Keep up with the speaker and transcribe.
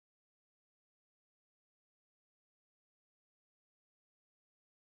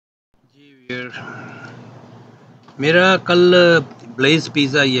जी वीर, मेरा कल Blaze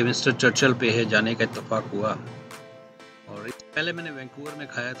pizza ये मिस्टर चर्चिल पे है जाने का इत्तेफाक हुआ। और इससे पहले मैंने वैंकूवर में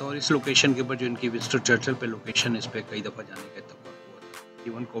खाया था और इस लोकेशन के ऊपर जो इनकी मिस्टर चर्चिल पे लोकेशन, इस पे कई दफ़ा जाने का इत्तेफाक हुआ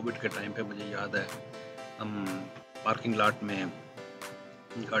था। इवन कोविड के टाइम पे मुझे याद है, हम पार्किंग लॉट में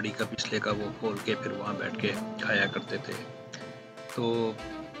गाड़ी का पिछले का वो खोल के फिर वहाँ बैठ के खाया करते थे। तो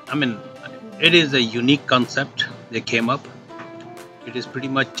I mean it is a unique concept they came up. It is pretty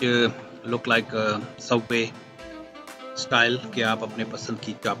much look like subway style कि आप अपने पसंद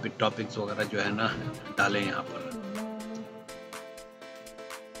की टॉपिक्स वगैरह जो है ना डालें यहाँ पर।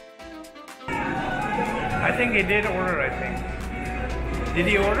 I think he did order. I think.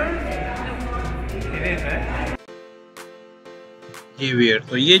 Did he order? He did, right? ये वियर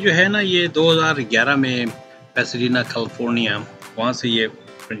तो ये जो है ना, ये 2011 में पैसाडीना कैलिफोर्निया, वहाँ से ये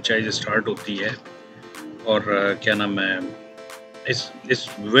फ्रेंचाइज स्टार्ट होती है। और क्या नाम है, इस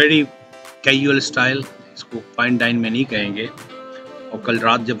वेरी कैजुअल स्टाइल, इसको फाइन डाइन में नहीं कहेंगे। और कल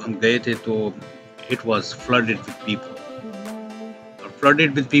रात जब हम गए थे तो it was flooded with people, और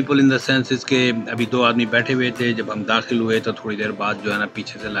flooded with people in the sense इसके अभी 2 आदमी बैठे हुए थे, जब हम दाखिल हुए तो थोड़ी देर बाद जो है ना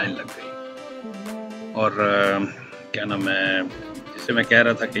पीछे से लाइन लग गई। और क्या नाम है, जिससे मैं कह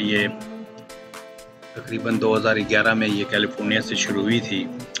रहा था कि ये तकरीबन 2011 में ये कैलिफोर्निया से शुरू हुई थी।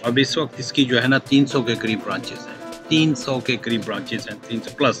 अब इस वक्त इसकी जो है ना 300 के करीब ब्रांचेस हैं, 300 के करीब ब्रांचेस हैं,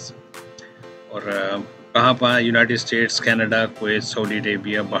 300 प्लस। और कहाँ पर, United states, Canada, Kuwait, Saudi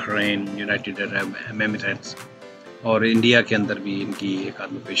Arabia, Bahrain, United Arab Emirates, और इंडिया के अंदर भी इनकी एक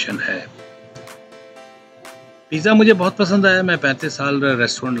आध लोकेशन है। पिज़्ज़ा मुझे बहुत पसंद आया। मैं 35 साल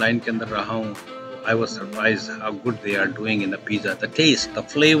रेस्टोरेंट लाइन के अंदर रहा हूँ। I was surprised how good they are doing in the pizza. The taste, the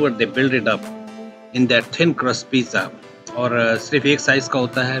flavor, they build it up in that thin crust pizza. और सिर्फ एक साइज का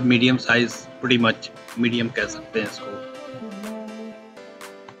होता है, medium size, pretty much medium कह सकते हैं इसको।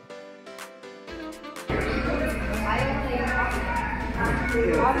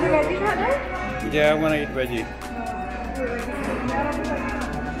 Yeah, I want to eat veggie.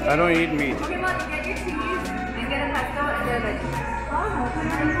 I don't eat meat. Okay, well, get your cheese and get a pesto and then veggie.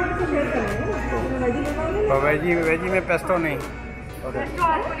 तो वेजी में पेस्टो नहीं। पेस्टो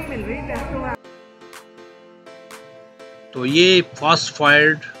आपको नहीं मिल रही, पेस्टो। तो ये fast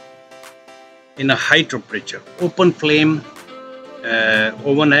fired in a high temperature, open flame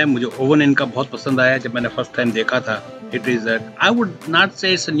oven है। मुझे ओवन इनका बहुत पसंद आया जब मैंने फर्स्ट टाइम देखा था। It is I would not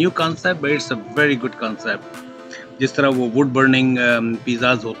से it's a new concept, but it's a very good concept. जिस तरह वो वुड बर्निंग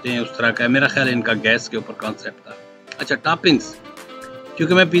पिज़्ज़ाज होते हैं उस तरह का मेरा ख्याल इनका गैस के ऊपर कॉन्सेप्ट था। अच्छा, टॉपिंग्स,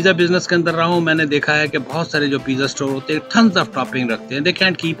 क्योंकि मैं पिज़्ज़ा बिजनेस के अंदर रहा हूँ, मैंने देखा है कि बहुत सारे जो पिज़्ज़ा स्टोर होते हैं टन्स ऑफ टॉपिंग रखते हैं। They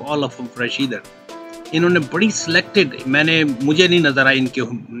can't keep all of them fresh either. इन्होंने बड़ी सिलेक्टेड, मुझे नहीं नज़र आई इनके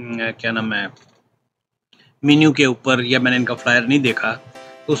क्या नाम है मेन्यू के ऊपर, या मैंने इनका फ्लायर नहीं देखा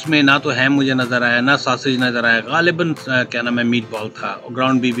तो उसमें ना तो हैम मुझे नज़र आया, ना सॉसेज नज़र आया, गालिबन क्या नाम है मीट बॉल था, और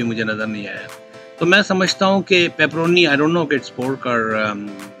ग्राउंड बीफ भी मुझे नज़र नहीं आया। तो मैं समझता हूँ कि पेपरोनी, आई डोंट नो कि इट्स पोर्क और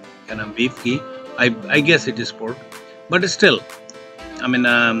क्या नाम बीफ की, I guess it is pork, but still I mean,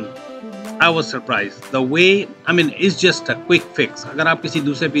 I was surprised. The way, I mean, it's just a quick fix. अगर आप किसी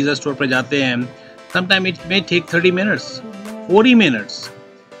दूसरे पिज़्ज़ा स्टोर पर जाते हैं, sometime it may take 30 minutes, 40 minutes.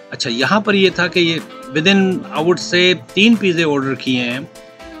 अच्छा, यहाँ पर ये था कि ये within, I would say, 3 पिज़्ज़े order किए हैं,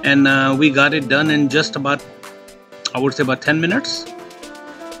 and we got it done in just about, I would say, about 10 minutes.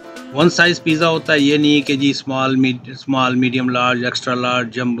 One size pizza होता है, ये नहीं है कि जी small, medium, large, extra large,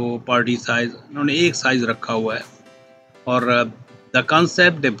 jumbo, party size. उन्होंने एक साइज रखा हुआ है। और the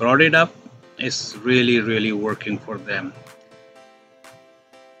concept they brought it up is really working for them.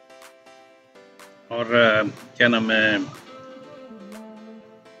 और क्या नाम है,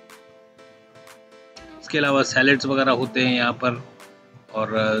 इसके अलावा सैलेड्स वगैरह होते हैं यहाँ पर। और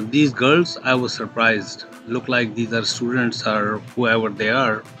these girls, I was surprised, look like these are students or whoever they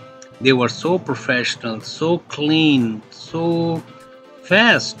are. They were so professional, so clean, so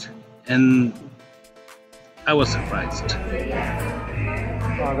fast, and I was surprised.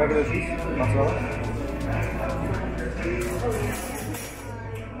 Regular cheese, mozzarella.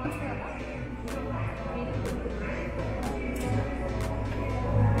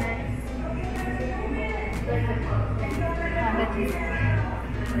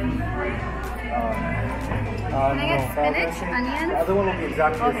 Can I get spinach, onions? The other one will be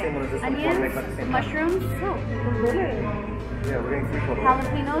exactly the same one as this one. Onions, Make like the same mushrooms, Yeah, we're getting 3/4.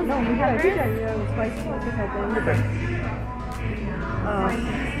 jalapenos, peppers. Perfect.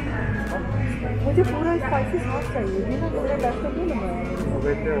 मुझे पूरा spicy sauce चाहिए थी ना, पूरा dust नहीं लगाया।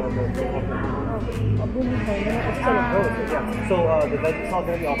 Right there on the अब भी नहीं खाएंगे ना, अच्छा लगता है। yeah. So the veggie sauce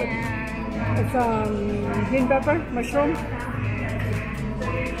going to be all veggie. It's green pepper, mushroom,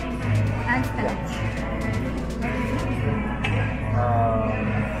 And spinach.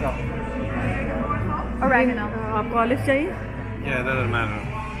 No. Oregano. आपको ऑलिव चाहिए? Yeah, doesn't matter.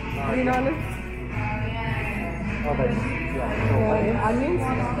 Green olive? Okay. Yeah. Onions?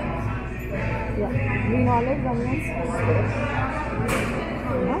 Yeah. Green olives, onions.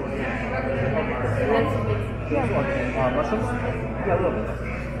 Yeah. Yeah. Mushrooms? Yeah, a little bit.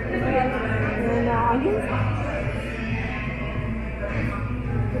 And onions?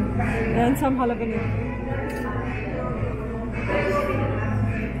 And some jalapeno.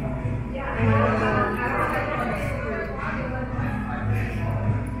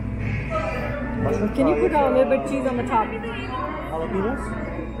 Mushrooms? Can you put a little bit cheese on the top? Jalapenos?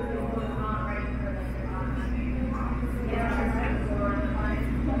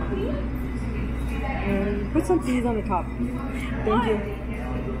 And put some cheese on the top. Thank you.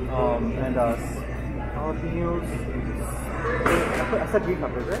 And jalapenos. I said green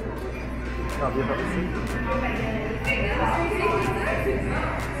peppers, right? No, green peppers.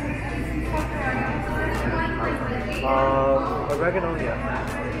 Oregano, yeah.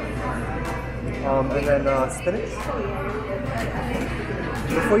 And then spinach.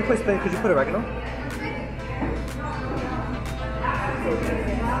 Before you put spinach, could you put oregano?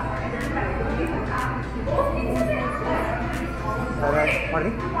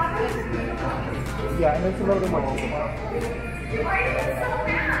 Pardon me? Yeah, and then some little bit more cheese.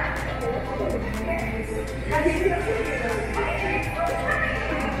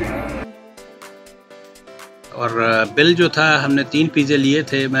 और bill जो था, हमने 3 पिज़्ज़े लिए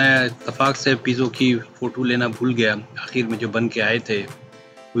थे। मैं इत्तेफाक से पिज़्ज़ों की फ़ोटो लेना भूल गया। आखिर में जो बन के आए थे,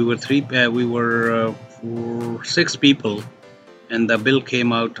 we were 6 people and the bill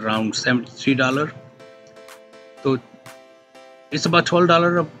came out around $73. So it's about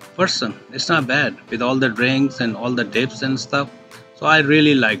 $12 a person. It's not bad with all the drinks and all the dips and stuff. So I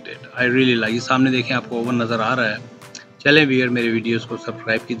really liked it. I really like. ये सामने देखें, आपको oven नज़र आ रहा है। चलें viewer, मेरे videos को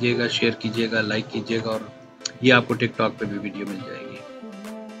सब्सक्राइब कीजिएगा, शेयर कीजिएगा, लाइक कीजिएगा और ये आपको टिकटॉक पे भी वीडियो मिल जाएगी।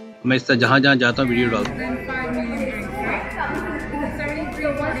 मैं इस तरह जहाँ जहाँ जाता हूँ वीडियो डालता हूँ।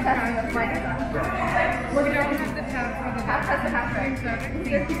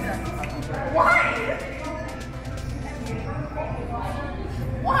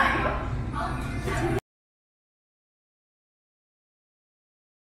 Why?